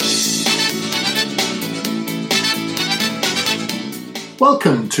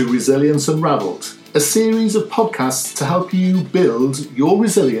Welcome to Resilience Unravelled, a series of podcasts to help you build your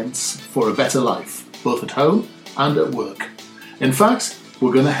resilience for a better life, both at home and at work. In fact,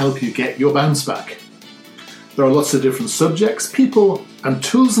 we're going to help you get your bounce back. There are lots of different subjects, people, and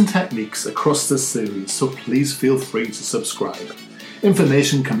tools and techniques across this series, so please feel free to subscribe.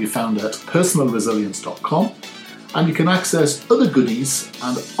 Information can be found at personalresilience.com, and you can access other goodies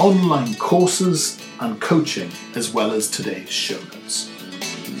and online courses and coaching, as well as today's show notes.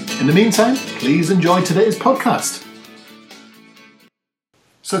 In the meantime, please enjoy today's podcast.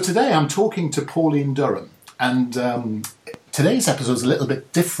 So today I'm talking to Pauline Durham, and today's episode is a little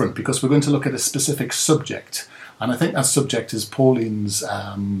bit different because we're going to look at a specific subject, and I think that subject is Pauline's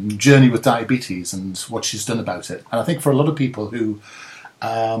journey with diabetes and what she's done about it. And I think for a lot of people who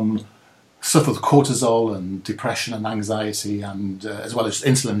suffer with cortisol and depression and anxiety, and as well as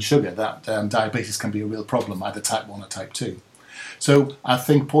insulin and sugar, that diabetes can be a real problem, either type 1 or type 2. So I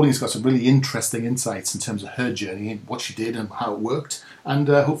think Pauline's got some really interesting insights in terms of her journey and what she did and how it worked, and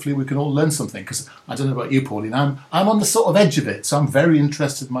hopefully we can all learn something, because I don't know about you, Pauline, I'm on the sort of edge of it, so I'm very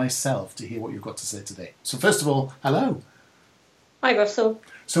interested myself to hear what you've got to say today. So first of all, hello. Hi, Russell.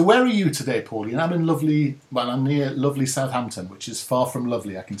 So where are you today, Pauline? I'm near lovely Southampton, which is far from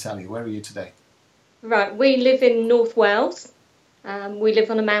lovely, I can tell you. Where are you today? Right, we live in North Wales. We live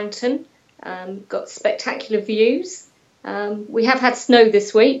on a mountain, got spectacular views. We have had snow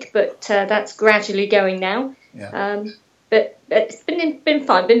this week, but that's gradually going now. Yeah. But it's been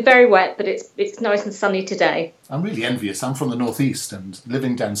fine, been very wet, but it's nice and sunny today. I'm really envious. I'm from the northeast, and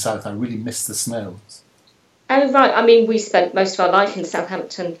living down south, I really miss the snow. Oh, right. I mean, we spent most of our life in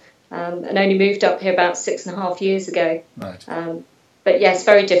Southampton and only moved up here about 6.5 years ago. Right. But yes,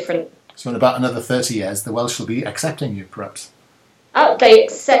 very different. So in about another 30 years, the Welsh will be accepting you, perhaps. Oh, they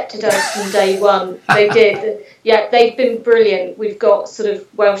accepted us from day one. They did. Yeah, they've been brilliant. We've got sort of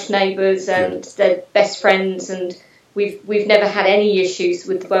Welsh neighbours and they're best friends, and we've never had any issues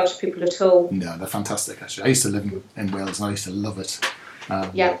with the Welsh people at all. No, they're fantastic, actually. I used to live in Wales and I used to love it.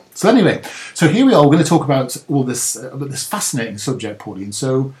 Yeah. So anyway, so here we are. We're going to talk about all this, about this fascinating subject, Pauline.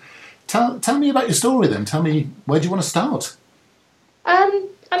 So tell me about your story then. Tell me, where do you want to start? I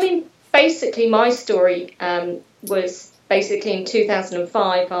mean, basically my story was basically in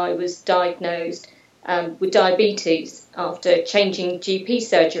 2005 I was diagnosed with diabetes after changing GP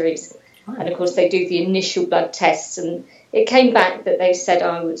surgeries. Right. And of course they do the initial blood tests, and it came back that they said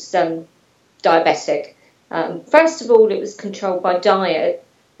I was diabetic. First of all, it was controlled by diet,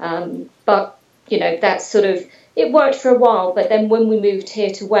 but, you know, that sort of, it worked for a while, but then when we moved here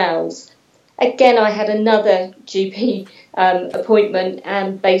to Wales, again, I had another GP appointment,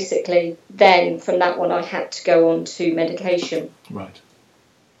 and basically then from that one I had to go on to medication. Right.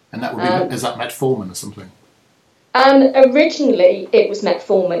 And that would be, is that metformin or something? Originally it was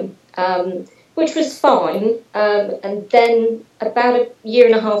metformin, which was fine, and then about a year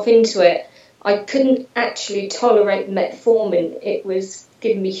and a half into it, I couldn't actually tolerate metformin. It was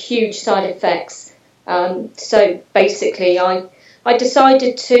giving me huge side effects. So basically, I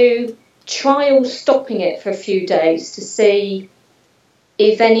decided to trial stopping it for a few days to see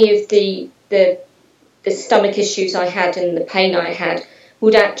if any of the stomach issues I had and the pain I had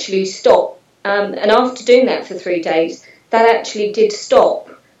would actually stop. And after doing that for 3 days, that actually did stop.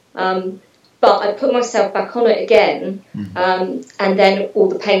 But I put myself back on it again, and then all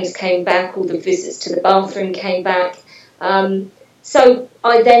the pains came back, all the visits to the bathroom came back. So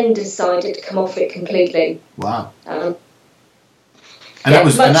I then decided to come off it completely. Wow. And that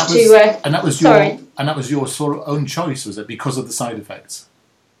was your sort of own choice, was it, because of the side effects?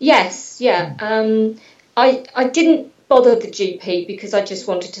 Yes, yeah. I didn't bother the GP because I just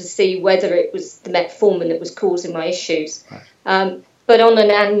wanted to see whether it was the metformin that was causing my issues. Right. But on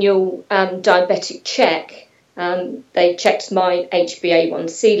an annual diabetic check, they checked my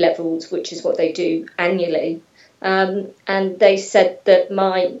HbA1c levels, which is what they do annually, and they said that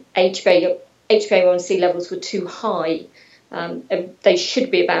my HbA1c levels were too high. They should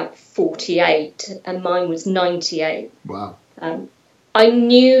be about 48, and mine was 98. Wow. I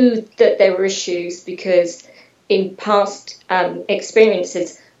knew that there were issues because in past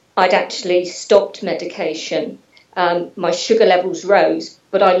experiences, I'd actually stopped medication. My sugar levels rose,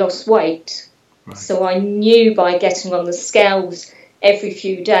 but I lost weight. Right. So I knew by getting on the scales every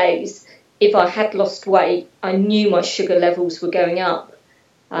few days, if I had lost weight, I knew my sugar levels were going up.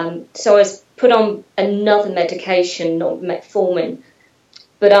 So I was put on another medication, not metformin.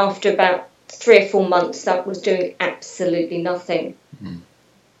 But after about 3 or 4 months, that was doing absolutely nothing. Mm.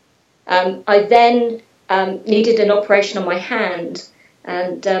 I then needed an operation on my hand,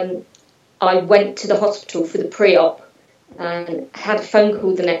 and I went to the hospital for the pre-op, and had a phone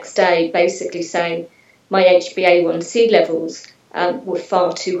call the next day basically saying my HbA1c levels were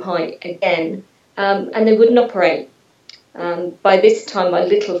far too high again, and they wouldn't operate. By this time, my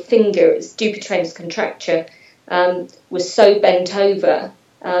little finger, its Dupuytren's contracture, was so bent over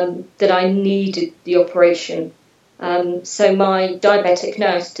that I needed the operation. So my diabetic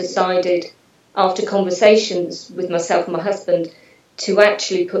nurse decided, after conversations with myself and my husband, to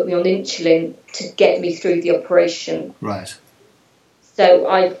actually put me on insulin to get me through the operation. Right. So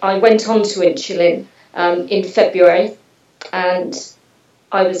I went on to insulin in February, and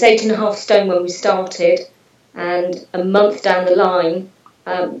I was 8.5 stone when we started, and a month down the line,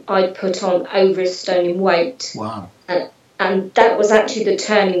 I'd put on over a stone in weight. Wow. And that was actually the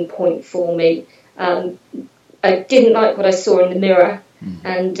turning point for me. I didn't like what I saw in the mirror,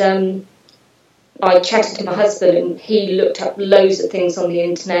 and I chatted to my husband, and he looked up loads of things on the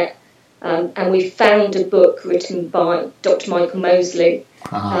internet, and we found a book written by Dr. Michael Mosley,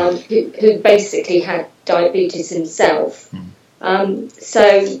 who basically had diabetes himself.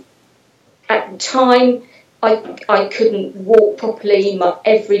 So at the time, I couldn't walk properly, my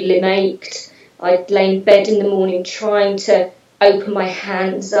every limb ached. I'd lay in bed in the morning trying to open my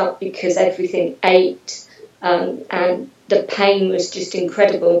hands up because everything ached, and the pain was just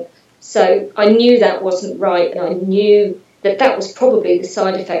incredible. So I knew that wasn't right, and I knew that was probably the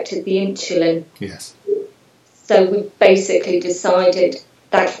side effect of the insulin. Yes. So we basically decided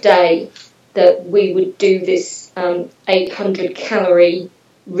that day that we would do this 800 calorie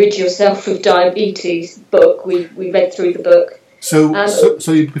Rid Yourself of Diabetes book. We read through the book. So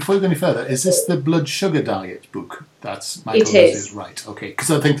before you go any further, is this the blood sugar diet book? That's Michael Mosley's, right? Okay,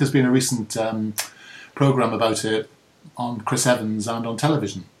 because I think there's been a recent program about it on Chris Evans and on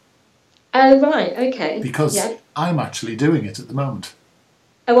television. Oh right, okay. Because I'm actually doing it at the moment.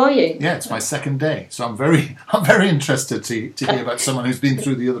 Oh, are you? Yeah, it's my second day, so I'm very interested to hear about someone who's been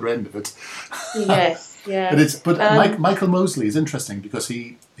through the other end of it. Yes, yeah. Michael Mosley is interesting because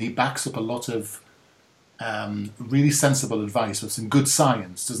he backs up a lot of really sensible advice with some good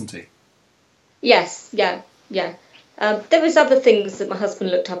science, doesn't he? Yes, yeah. There was other things that my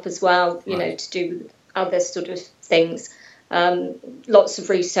husband looked up as well, you know, to do with other sort of things. Lots of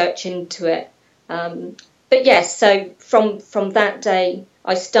research into it. But yes, so from that day,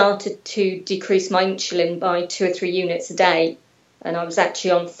 I started to decrease my insulin by 2 or 3 units a day, and I was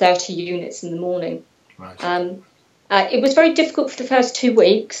actually on 30 units in the morning. Right. It was very difficult for the first 2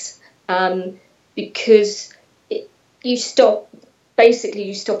 weeks because you stop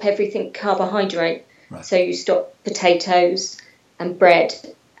everything carbohydrate. Right. So you stop potatoes and bread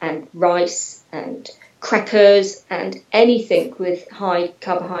and rice and crackers and anything with high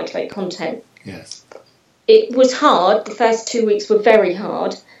carbohydrate content. Yes. It was hard. The first 2 weeks were very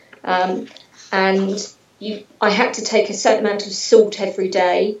hard, and I had to take a certain amount of salt every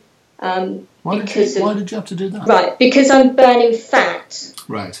day. Why did you have to do that? Right, because I'm burning fat,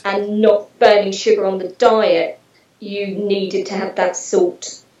 right, and not burning sugar on the diet. You needed to have that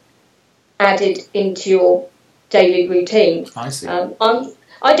salt added into your daily routine. I see.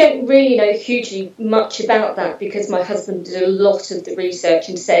 I don't really know hugely much about that because my husband did a lot of the research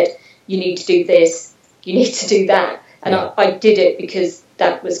and said, you need to do this, you need to do that. And I did it because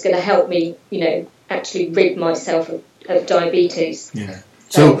that was going to help me, actually rid myself of diabetes. Yeah.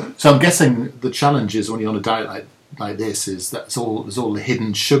 So I'm guessing the challenge is when you're on a diet like this is that there's all the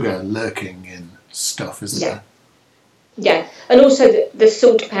hidden sugar lurking in stuff, isn't there? Yeah. And also the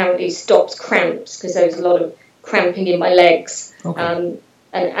salt apparently stops cramps because there was a lot of cramping in my legs. Okay.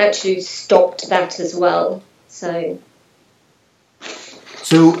 And actually stopped that as well. So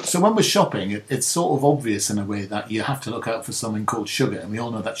when we're shopping, it's sort of obvious in a way that you have to look out for something called sugar, and we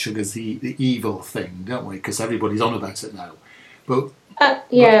all know that sugar's the evil thing, don't we? Because everybody's on about it now. But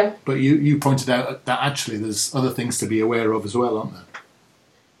But you pointed out that actually there's other things to be aware of as well, aren't there?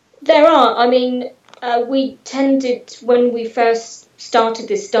 There are. I mean, we tended, when we first started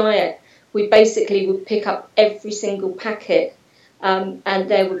this diet, we basically would pick up every single packet. And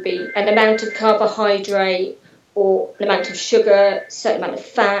there would be an amount of carbohydrate or an amount of sugar, a certain amount of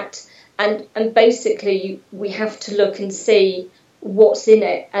fat, and basically we have to look and see what's in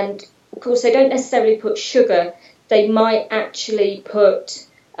it. And of course they don't necessarily put sugar, they might actually put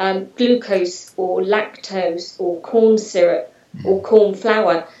glucose or lactose or corn syrup or corn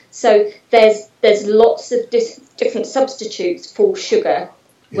flour. So there's lots of different substitutes for sugar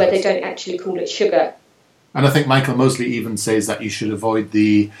where they don't actually call it sugar. And I think Michael Mosley even says that you should avoid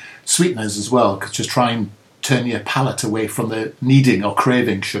the sweeteners as well, because just try and turn your palate away from the needing or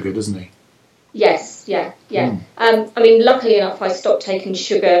craving sugar, doesn't he? Yes, yeah. I mean, luckily enough, I stopped taking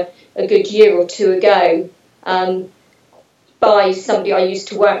sugar a good year or two ago. by somebody I used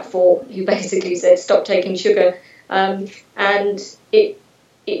to work for, who basically said stop taking sugar, and it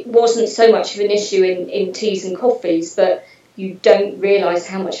wasn't so much of an issue in teas and coffees, but you don't realise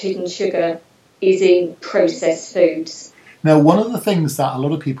how much hidden sugar is in processed foods. Now, one of the things that a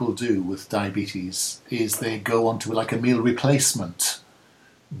lot of people do with diabetes is they go onto like a meal replacement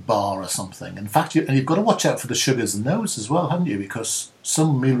bar or something. In fact, you've got to watch out for the sugars in those as well, haven't you? Because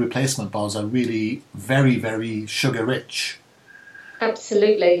some meal replacement bars are really very, very sugar rich.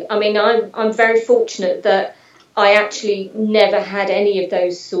 Absolutely. I mean, I'm very fortunate that I actually never had any of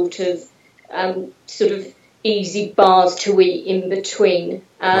those sort of easy bars to eat in between.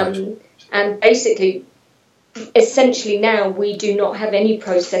 Right. And basically, essentially now we do not have any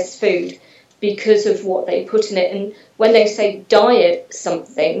processed food because of what they put in it. And when they say diet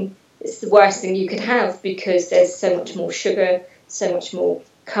something, it's the worst thing you could have because there's so much more sugar, so much more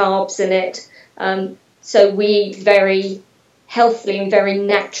carbs in it. So we eat very healthily and very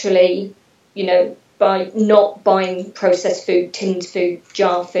naturally, by not buying processed food, tinned food,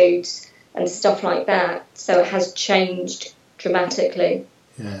 jar foods and stuff like that. So it has changed dramatically.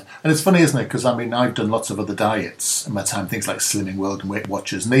 Yeah, and it's funny, isn't it? Because, I mean, I've done lots of other diets in my time, things like Slimming World and Weight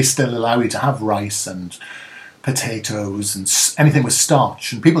Watchers, and they still allow you to have rice and potatoes and anything with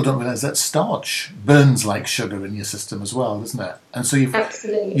starch. And people don't realise that starch burns like sugar in your system as well, doesn't it? And so you've got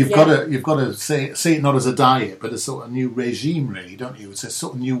to say it not as a diet, but a sort of new regime, really, don't you? It's a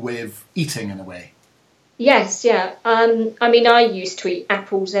sort of new way of eating in a way. Yes, yeah. I mean, I used to eat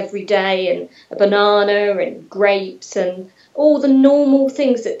apples every day and a banana and grapes and all the normal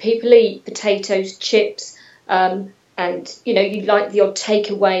things that people eat, potatoes, chips, and, you like the odd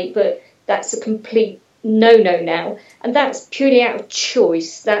takeaway, but that's a complete no-no now. And that's purely out of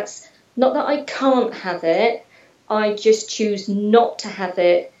choice. That's not that I can't have it. I just choose not to have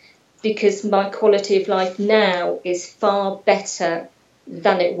it because my quality of life now is far better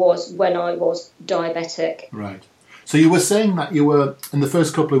than it was when I was diabetic. Right. So you were saying that you were, in the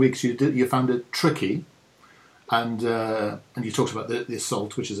first couple of weeks, you found it tricky. And you talked about the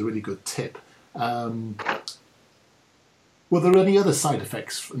salt, which is a really good tip. Were there any other side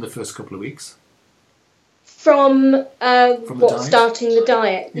effects in the first couple of weeks? From starting the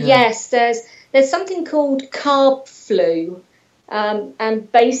diet? Yeah. Yes, there's something called carb flu,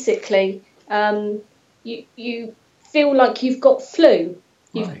 and basically you feel like you've got flu.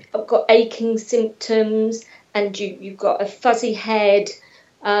 You've got aching symptoms, and you've got a fuzzy head.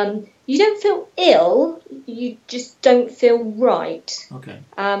 You don't feel ill, you just don't feel right. Okay.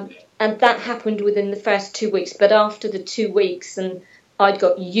 And that happened within the first 2 weeks. But after the 2 weeks, and I'd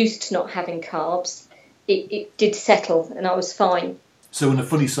got used to not having carbs, it did settle and I was fine. So in a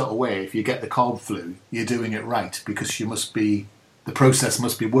funny sort of way, if you get the carb flu, you're doing it right because the process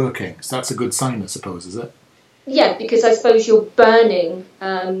must be working. So that's a good sign, I suppose, is it? Yeah, because I suppose you're burning,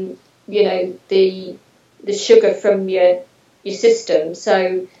 the sugar from your system.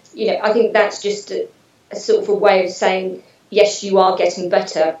 So, I think that's just a sort of a way of saying, yes, you are getting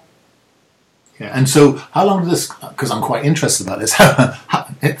better. Yeah, and so how long did this, because I'm quite interested about this, I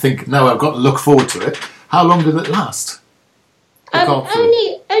think now I've got to look forward to it. How long did it last?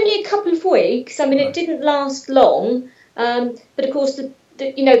 Only a couple of weeks. I mean, It didn't last long. But of course, the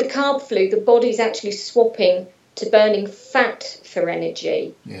carb flu, the body's actually swapping to burning fat for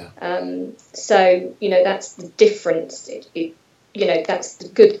energy. Yeah. So, that's the difference. That's the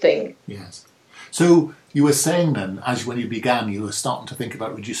good thing. Yes. So you were saying then, when you began, you were starting to think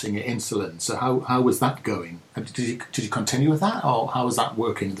about reducing your insulin. So how was that going? Did you continue with that, or how was that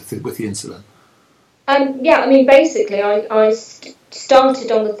working with the insulin? Basically, I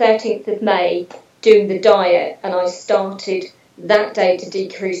started on the 13th of May doing the diet, and I started that day to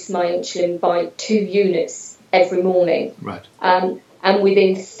decrease my insulin by 2 units every morning. Right. And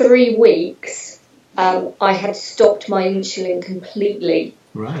within 3 weeks, I had stopped my insulin completely.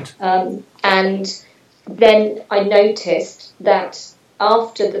 Right. And then I noticed that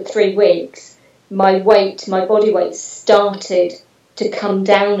after the 3 weeks, my body weight started to come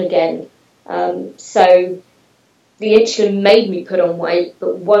down again. So the insulin made me put on weight,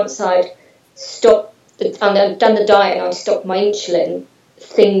 but once I'd done the diet and I'd stopped my insulin,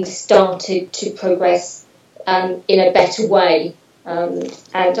 things started to progress in a better way. And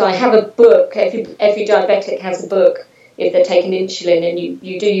I have a book. Every diabetic has a book if they're taking insulin, and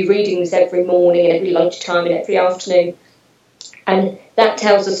you do your readings every morning and every lunchtime and every afternoon. And that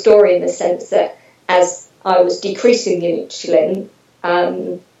tells a story in the sense that as I was decreasing the insulin,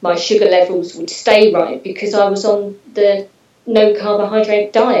 my sugar levels would stay right because I was on the no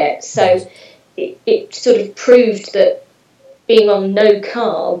carbohydrate diet. So it sort of proved that being on no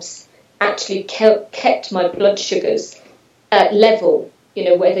carbs actually kept my blood sugars level,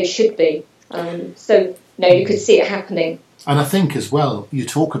 where they should be. So, you could see it happening. And I think as well, you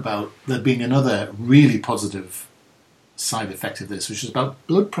talk about there being another really positive side effect of this, which is about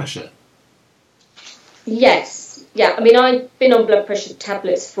blood pressure. Yes. Yeah. I mean, I've been on blood pressure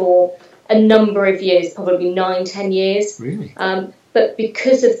tablets for a number of years, probably 9-10 years. Really? But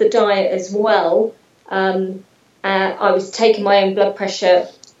because of the diet as well, I was taking my own blood pressure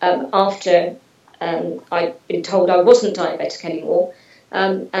after I'd been told I wasn't diabetic anymore.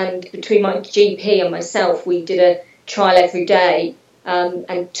 And between my GP and myself, we did a trial every day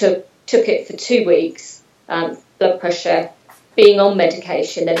and took it for 2 weeks, blood pressure, being on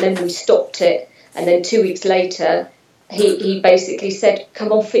medication, and then we stopped it. And then 2 weeks later, he basically said,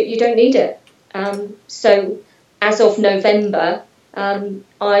 come off it, you don't need it. So as of November,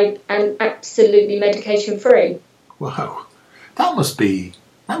 I am absolutely medication free. Wow, that must be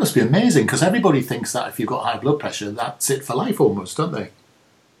amazing, because everybody thinks that if you've got high blood pressure, that's it for life almost, don't they?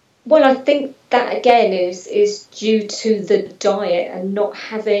 Well, I think that again is due to the diet and not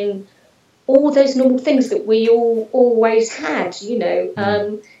having all those normal things that we all always had,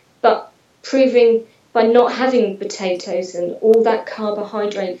 but proving by not having potatoes and all that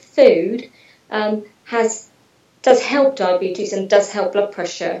carbohydrate food does help diabetes and does help blood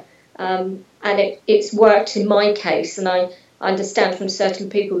pressure. And it's worked in my case, and I understand from certain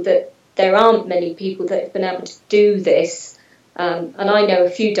people that there aren't many people that have been able to do this. And I know a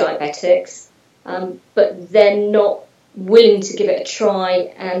few diabetics, but they're not willing to give it a try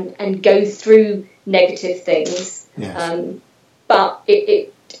and go through negative things. Yes. But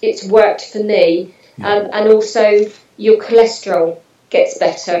it's worked for me. Yeah. And also your cholesterol gets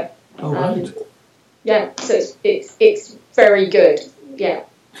better. Oh, right. Yeah, so it's very good. Yeah.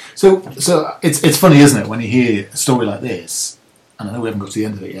 So it's funny, isn't it, when you hear a story like this? And I know we haven't got to the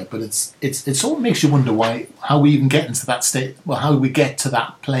end of it yet, but it sort of makes you wonder how we even get into that state. Well, how we get to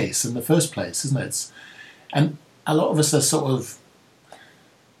that place in the first place, isn't it? And a lot of us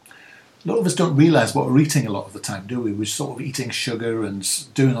don't realise what we're eating a lot of the time, do we? We're sort of eating sugar and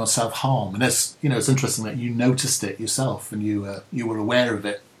doing ourselves harm. And it's interesting that you noticed it yourself and you were aware of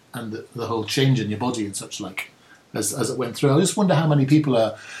it and the whole change in your body and such like as it went through. I just wonder how many people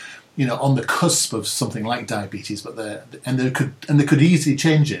are, on the cusp of something like diabetes, but they could easily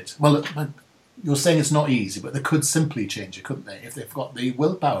change it. Well, you're saying it's not easy, but they could simply change it, couldn't they, if they've got the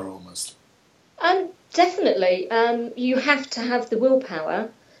willpower almost? Definitely. You have to have the willpower.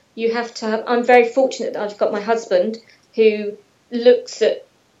 You have to have. I'm very fortunate that I've got my husband who looks at,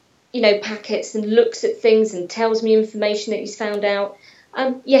 packets and looks at things and tells me information that he's found out.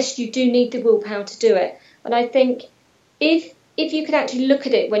 Yes, you do need the willpower to do it. And I think if you could actually look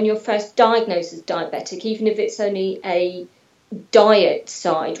at it when you're first diagnosed as diabetic, even if it's only a diet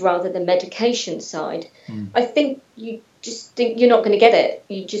side rather than medication side, I think you just think you're not going to get it.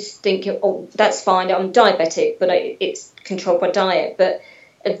 You just think, oh, that's fine, I'm diabetic, but it's controlled by diet. But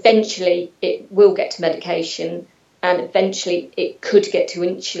eventually it will get to medication, and eventually it could get to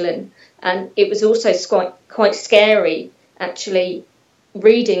insulin. And it was also quite scary, actually,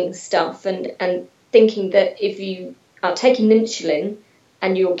 reading stuff and thinking that if you are taking insulin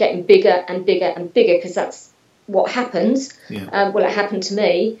and you're getting bigger and bigger and bigger, because that's what happens. Yeah. Well, it happened to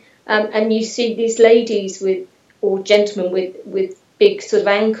me. And you see these ladies or gentlemen with big sort of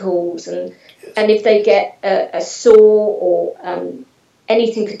ankles, and if they get a sore or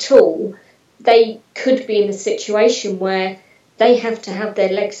anything at all, they could be in a situation where they have to have their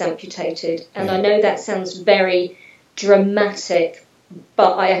legs amputated. And I know that sounds very dramatic,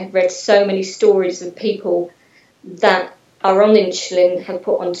 but I have read so many stories of people that are on insulin, have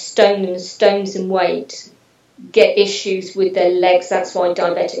put on stones in weight, get issues with their legs. That's why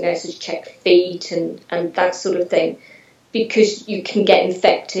diabetic nurses check feet and that sort of thing, because you can get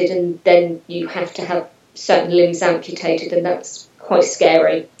infected and then you have to have certain limbs amputated, and that's quite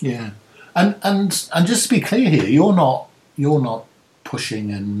scary. Yeah, and just to be clear here, you're not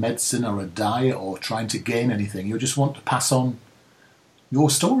pushing a medicine or a diet or trying to gain anything. You just want to pass on your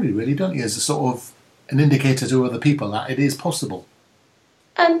story, really, don't you, as a sort of an indicator to other people that it is possible.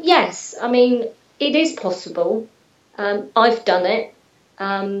 Yes, I mean, it is possible. I've done it.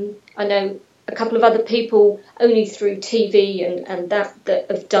 I know a couple of other people only through TV and that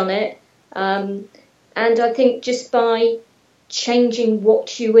have done it. And I think just by changing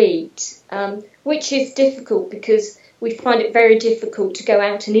what you eat, which is difficult because we find it very difficult to go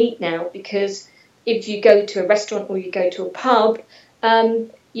out and eat now, because if you go to a restaurant or you go to a pub,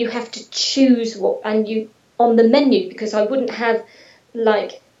 you have to choose what and you on the menu, because I wouldn't have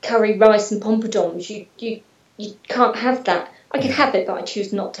like curry rice and pompadons. You can't have that. I could have it, but I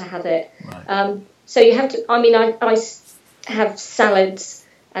choose not to have it. Right. So you have to. I mean, I have salads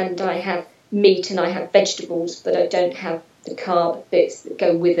and I have meat and I have vegetables, but I don't have the carb bits that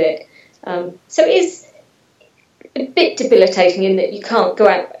go with it. So it is a bit debilitating in that you can't go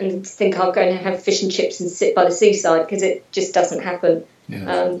out and think I'm going to have fish and chips and sit by the seaside, because it just doesn't happen.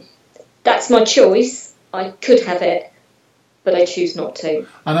 Yes. That's my choice. I could have it, but I choose not to.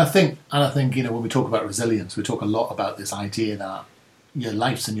 And I think when we talk about resilience, we talk a lot about this idea that your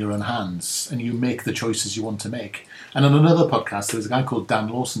life's in your own hands and you make the choices you want to make. And on another podcast, there was a guy called Dan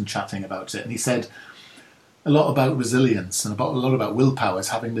Lawson chatting about it, and he said a lot about resilience and a lot about willpower is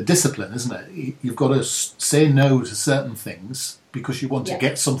having the discipline, isn't it? You've got to say no to certain things because you want to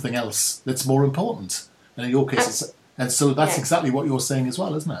get something else that's more important. And in your case, and so that's exactly what you're saying as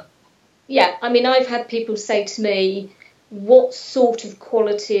well, isn't it? Yeah, I mean, I've had people say to me, what sort of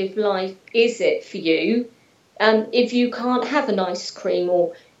quality of life is it for you if you can't have an ice cream,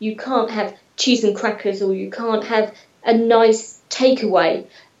 or you can't have cheese and crackers, or you can't have a nice takeaway?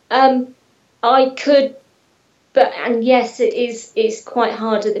 I could, and yes, it's quite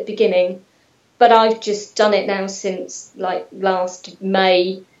hard at the beginning, but I've just done it now since like last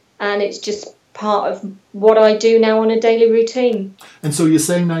May, and it's just part of what I do now on a daily routine. And so you're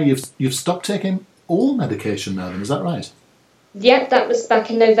saying now you've stopped taking all medication now, then, is that right? Yeah, that was back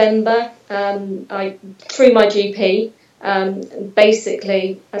in November. Through my GP,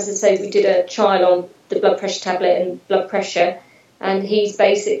 basically, as I say, we did a trial on the blood pressure tablet and blood pressure, and he's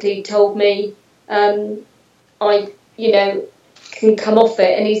basically told me I can come off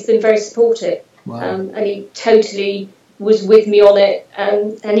it, and he's been very supportive. Wow. And he totally was with me on it,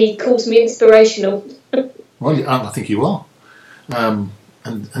 and he calls me inspirational. Well, I think you are. And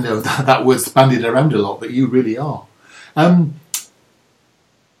that word's bandied around a lot, but you really are.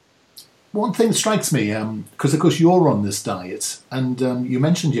 One thing strikes me, because of course you're on this diet, and you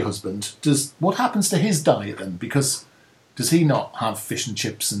mentioned your husband. What happens to his diet then? Because does he not have fish and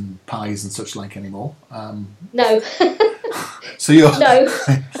chips and pies and such like anymore? No. So you're No.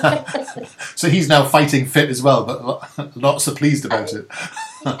 So he's now fighting fit as well, but not so pleased about it.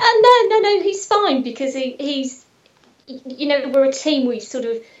 No, he's fine, because he's, we're a team. We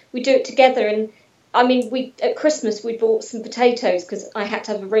do it together, and I mean, at Christmas we bought some potatoes because I had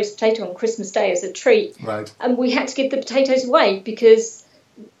to have a roast potato on Christmas Day as a treat, right? And we had to give the potatoes away because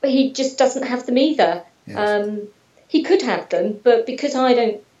he just doesn't have them either. Yes. He could have them, but because I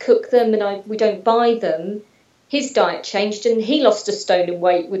don't cook them and we don't buy them, his diet changed and he lost a stone in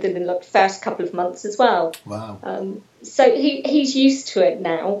weight within the first couple of months as well. Wow. So he's used to it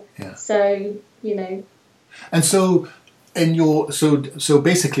now. Yeah. So, And so in your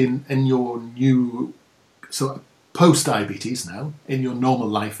basically in your new post diabetes now, in your normal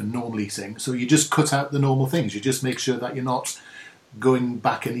life and normal eating, so you just cut out the normal things. You just make sure that you're not going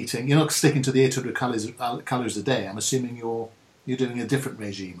back and eating. You're not sticking to the 800 calories a day. I'm assuming you're doing a different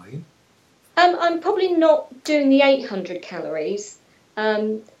regime, are you? I'm probably not doing the 800 calories,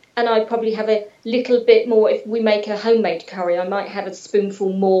 and I probably have a little bit more. If we make a homemade curry, I might have a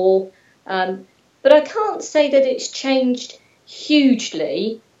spoonful more, but I can't say that it's changed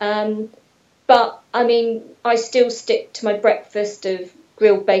hugely. But I mean, I still stick to my breakfast of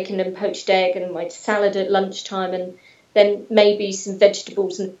grilled bacon and poached egg, and my salad at lunchtime, and then maybe some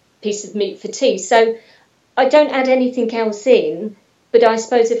vegetables and a piece of meat for tea. So I don't add anything else in. But I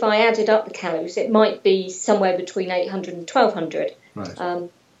suppose if I added up the calories, it might be somewhere between 800 and 1200. Right.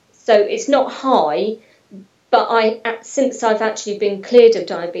 So it's not high, but since I've actually been cleared of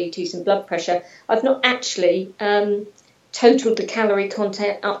diabetes and blood pressure, I've not actually totaled the calorie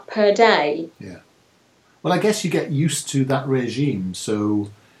content up per day. Yeah. Well, I guess you get used to that regime, so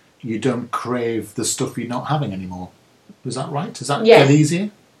you don't crave the stuff you're not having anymore. Is that right? Does that get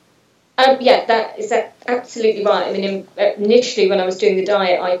easier? Yeah, that is absolutely right. I mean, initially when I was doing the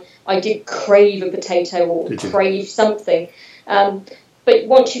diet, I did crave a potato or crave something. But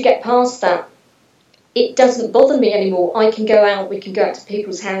once you get past that, it doesn't bother me anymore. I can go out, we can go out to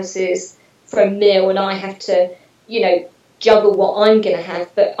people's houses for a meal, and I have to, juggle what I'm going to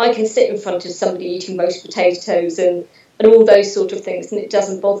have. But I can sit in front of somebody eating roast potatoes and all those sort of things, and it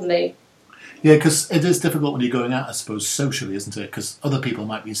doesn't bother me. Yeah, because it is difficult when you're going out, I suppose, socially, isn't it? Because other people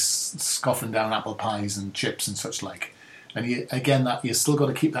might be scoffing down apple pies and chips and such like. And you've still got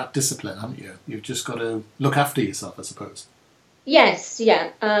to keep that discipline, haven't you? You've just got to look after yourself, I suppose. Yes, yeah.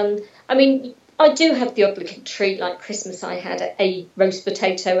 I mean, I do have the obligate treat, like Christmas I had a roast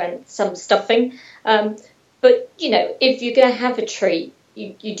potato and some stuffing. But, if you're going to have a treat,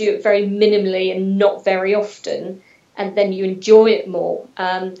 you do it very minimally and not very often, and then you enjoy it more.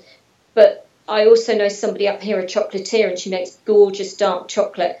 But I also know somebody up here, a chocolatier, and she makes gorgeous dark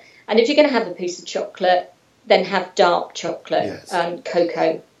chocolate. And if you're going to have a piece of chocolate, then have dark chocolate, yes.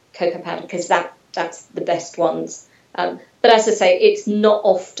 cocoa powder, because that's the best ones. But as I say, it's not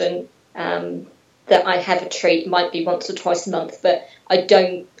often that I have a treat. It might be once or twice a month, but I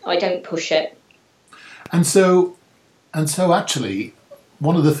don't push it. And so actually,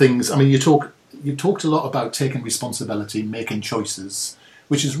 one of the things, I mean, you've talked a lot about taking responsibility, making choices,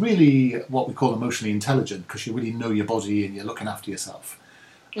 which is really what we call emotionally intelligent, because you really know your body and you're looking after yourself.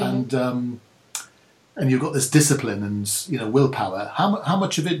 Mm-hmm. And you've got this discipline and willpower. How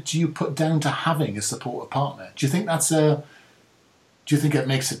much of it do you put down to having a supportive partner? Do you think it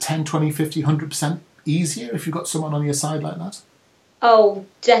makes it 10, 20, 50, 100% easier if you've got someone on your side like that? Oh,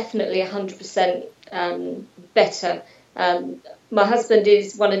 definitely 100% better. My husband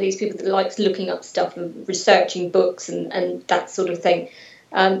is one of these people that likes looking up stuff and researching books and that sort of thing.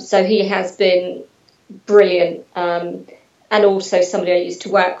 So he has been brilliant. And also somebody I used to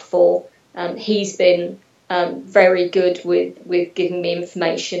work for, he's been very good with giving me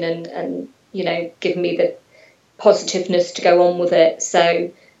information and giving me the positiveness to go on with it.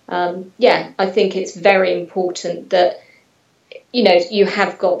 So, I think it's very important that, you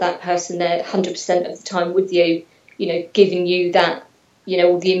have got that person there 100% of the time with you, giving you that,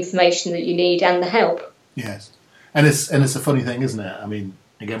 all the information that you need and the help. Yes. And it's a funny thing, isn't it? I mean,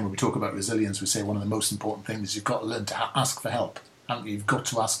 again, when we talk about resilience, we say one of the most important things is you've got to learn to ask for help. You've got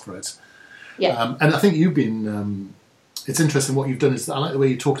to ask for it. Yeah. And I think you've been... it's interesting what you've done. I like the way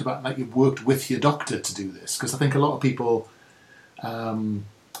you talked about, like, you've worked with your doctor to do this, because I think a lot of people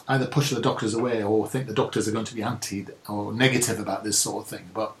either push the doctors away or think the doctors are going to be anti or negative about this sort of thing.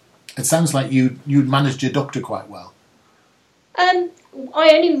 But it sounds like you'd managed your doctor quite well. I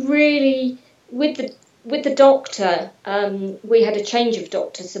only really, with the doctor, we had a change of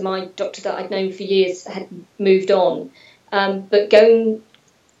doctor. So my doctor that I'd known for years had moved on. But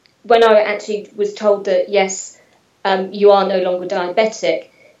when I actually was told that, yes, you are no longer diabetic,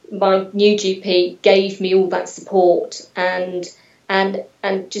 my new GP gave me all that support and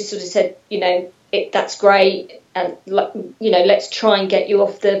just sort of said, that's great, and let's try and get you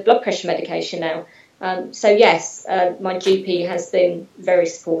off the blood pressure medication now. So yes, my GP has been very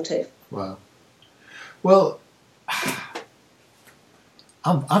supportive. Wow. Well,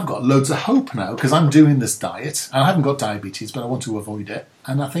 I've got loads of hope now because I'm doing this diet. I haven't got diabetes, but I want to avoid it.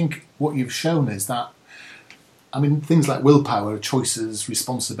 And I think what you've shown is that, things like willpower, choices,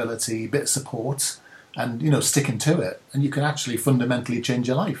 responsibility, bit of support, and, sticking to it. And you can actually fundamentally change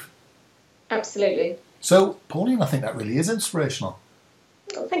your life. Absolutely. So, Pauline, I think that really is inspirational.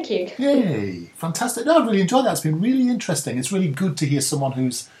 Oh, thank you. Yay, fantastic. No, I've really enjoyed that. It's been really interesting. It's really good to hear someone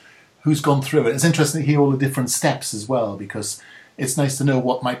who's gone through it. It's interesting to hear all the different steps as well, because it's nice to know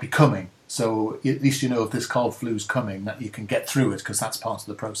what might be coming. So at least if this cold flu's coming, that you can get through it, because that's part of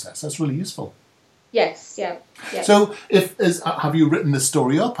the process. That's really useful. Yes, yeah. So, have you written this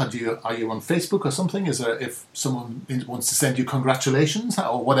story up? Are you on Facebook or something? If someone wants to send you congratulations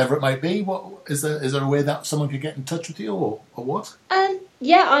or whatever it might be, is there a way that someone could get in touch with you or what?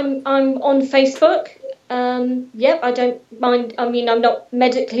 Yeah, I'm on Facebook. I don't mind. I'm not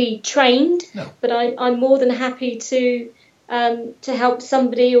medically trained, no, but I'm more than happy to help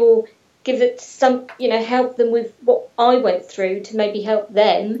somebody or give it some, help them with what I went through to maybe help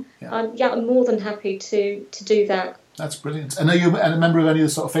them. Yeah. I'm more than happy to do that. That's brilliant. And are you a member of any of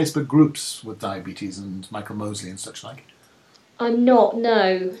the sort of Facebook groups with diabetes and Michael Mosley and such like? I'm not.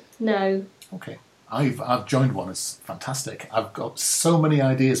 No. Okay. I've joined one. It's fantastic. I've got so many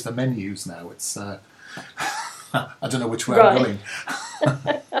ideas for menus now. It's I don't know which way I'm going.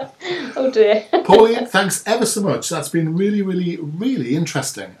 Oh dear. Pauline, thanks ever so much. That's been really, really, really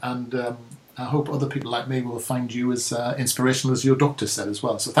interesting. And I hope other people like me will find you as inspirational as your doctor said as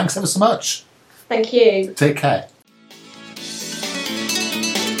well. So thanks ever so much. Thank you. Take care.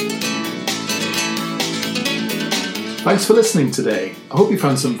 Thanks for listening today. I hope you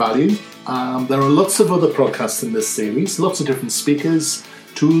found some value. There are lots of other podcasts in this series, lots of different speakers,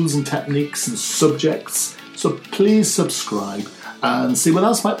 tools and techniques and subjects. So please subscribe and see what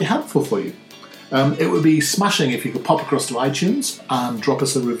else might be helpful for you. It would be smashing if you could pop across to iTunes and drop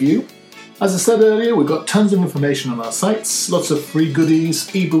us a review. As I said earlier, we've got tons of information on our sites, lots of free goodies,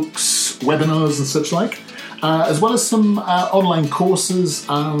 ebooks, webinars and such like, as well as some online courses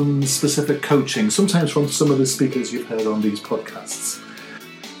and specific coaching, sometimes from some of the speakers you've heard on these podcasts.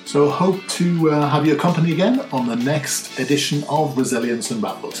 So hope to have your company again on the next edition of Resilience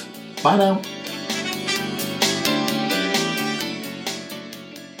Unraveled. Bye now.